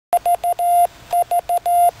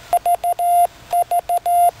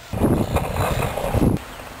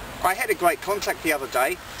I had a great contact the other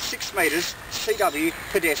day, 6 metres, CW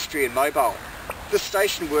pedestrian mobile. The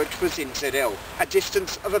station worked with NZL, a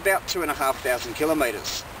distance of about 2,500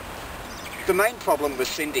 kilometres. The main problem was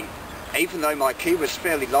sending. Even though my key was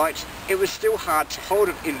fairly light, it was still hard to hold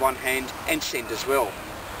it in one hand and send as well.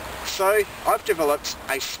 So I've developed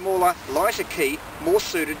a smaller, lighter key more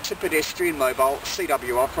suited to pedestrian mobile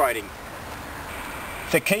CW operating.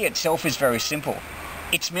 The key itself is very simple.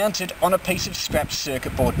 It's mounted on a piece of scrap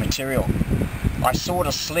circuit board material. I sawed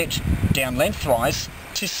a slit down lengthwise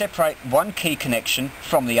to separate one key connection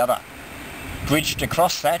from the other. Bridged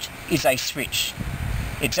across that is a switch.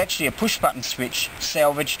 It's actually a push-button switch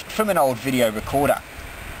salvaged from an old video recorder.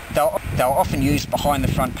 They're often used behind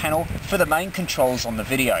the front panel for the main controls on the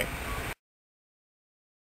video.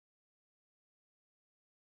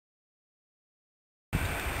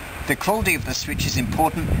 The quality of the switch is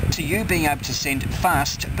important to you being able to send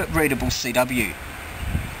fast but readable CW.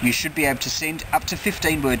 You should be able to send up to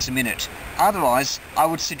 15 words a minute. Otherwise, I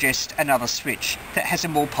would suggest another switch that has a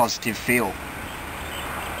more positive feel.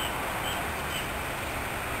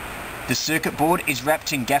 The circuit board is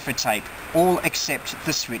wrapped in gaffer tape, all except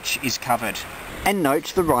the switch is covered. And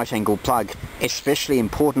note the right angle plug, especially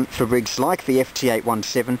important for rigs like the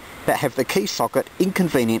FT817 that have the key socket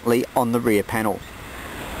inconveniently on the rear panel.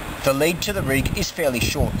 The lead to the rig is fairly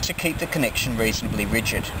short to keep the connection reasonably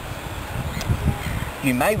rigid.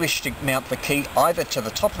 You may wish to mount the key either to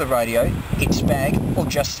the top of the radio, its bag, or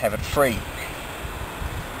just have it free.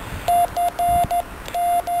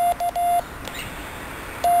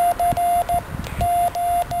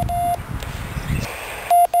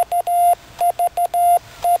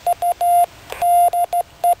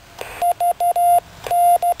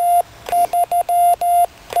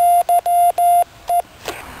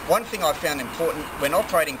 One thing I found important when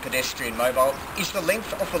operating pedestrian mobile is the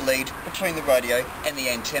length of the lead between the radio and the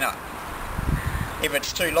antenna. If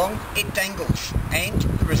it's too long, it dangles, and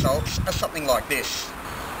the results are something like this.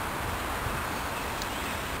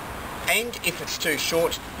 And if it's too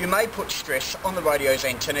short, you may put stress on the radio's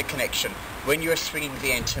antenna connection when you are swinging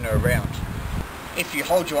the antenna around. If you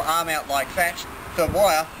hold your arm out like that, the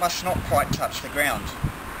wire must not quite touch the ground.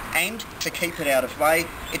 And to keep it out of way,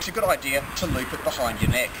 it's a good idea to loop it behind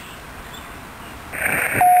your neck.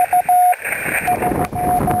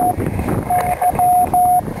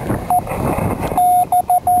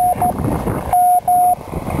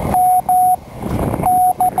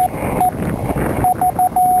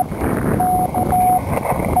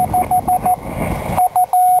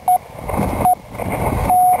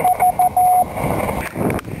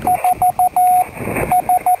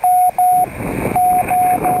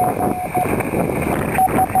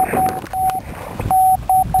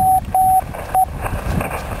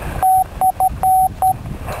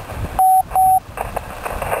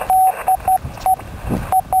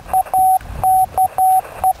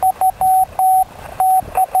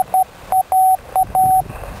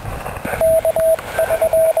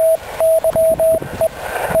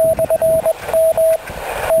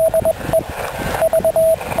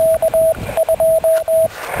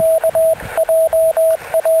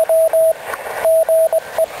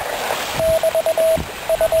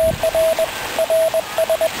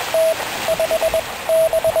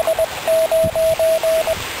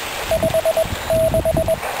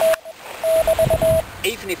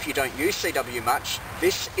 Even if you don't use CW much,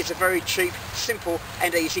 this is a very cheap, simple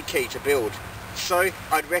and easy key to build. So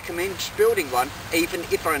I'd recommend building one, even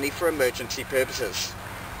if only for emergency purposes.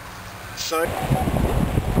 So